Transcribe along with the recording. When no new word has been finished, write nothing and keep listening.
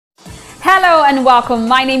Hello and welcome.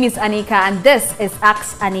 My name is Ahneeka and this is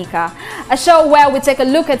Ask Ahneeka, a show where we take a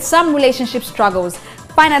look at some relationship struggles,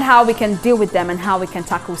 find out how we can deal with them and how we can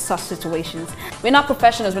tackle such situations. We're not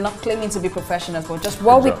professionals, we're not claiming to be professionals, but just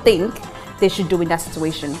what we think they should do in that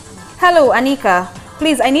situation. Hello Ahneeka,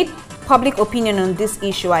 please, I need public opinion on this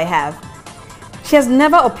issue I have. She has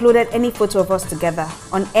never uploaded any photo of us together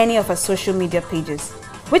on any of her social media pages,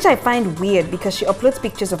 which I find weird because she uploads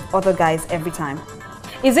pictures of other guys every time.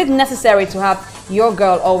 Is it necessary to have your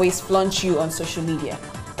girl always flaunt you on social media?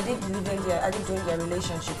 Are they doing their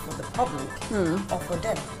relationship for the public or for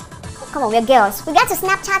them? Come on, we're girls. We got to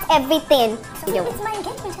Snapchat everything. It's my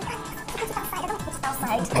engagement. I put it outside. I don't put it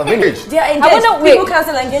outside. They are engaged. People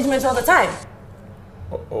cancel engagements all the time.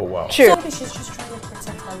 Oh wow. True. So maybe she's just trying to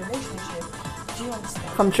protect her relationship. Do you understand?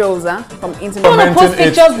 From trolls, huh? From internet. Don't post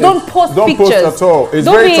pictures. Don't post don't pictures. Don't post at all. It's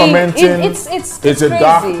very tormenting. It's a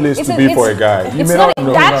dark place to be for a guy. You may not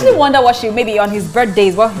know. I actually wonder what she, maybe on his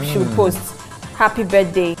birthdays, what she would post. Happy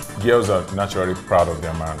birthday. Girls are naturally proud of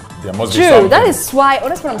their man. There must be True. something. That is why. Oh,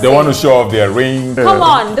 that's what I'm saying. They want to show off their ring. Come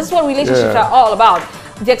on. This is what relationships are all about.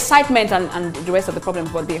 The excitement and the rest of the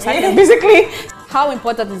problems, but the excitement basically. How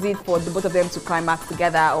important is it for the both of them to climax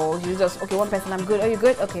together, or you just, okay, one person, I'm good, are you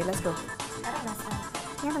good? Okay, let's go. I don't understand.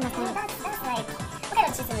 You don't understand? That's like, what kind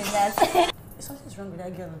of cheating is that? Something's wrong with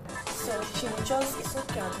that girl. So she will just, it's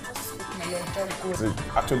okay, I'll just sleep my leg, just go. It's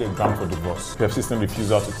actually a ground for divorce. Persistent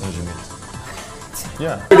refusal to consummate.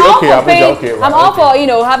 Yeah. I'm all for, you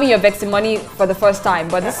know, having your vexing money for the first time,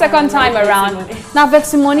 but the second time around, now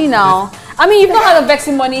vexing money now. I mean, you've not had a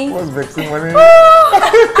vexing money. What's vexing money?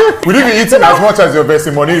 Would you be eating as much as your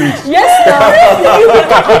vexing money reach? Yes, you'll be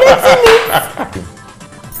calculating it.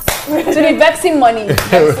 To be vexing money.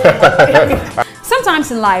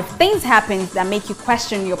 Sometimes in life, things happen that make you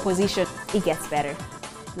question your position. It gets better.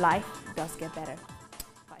 Life does get better.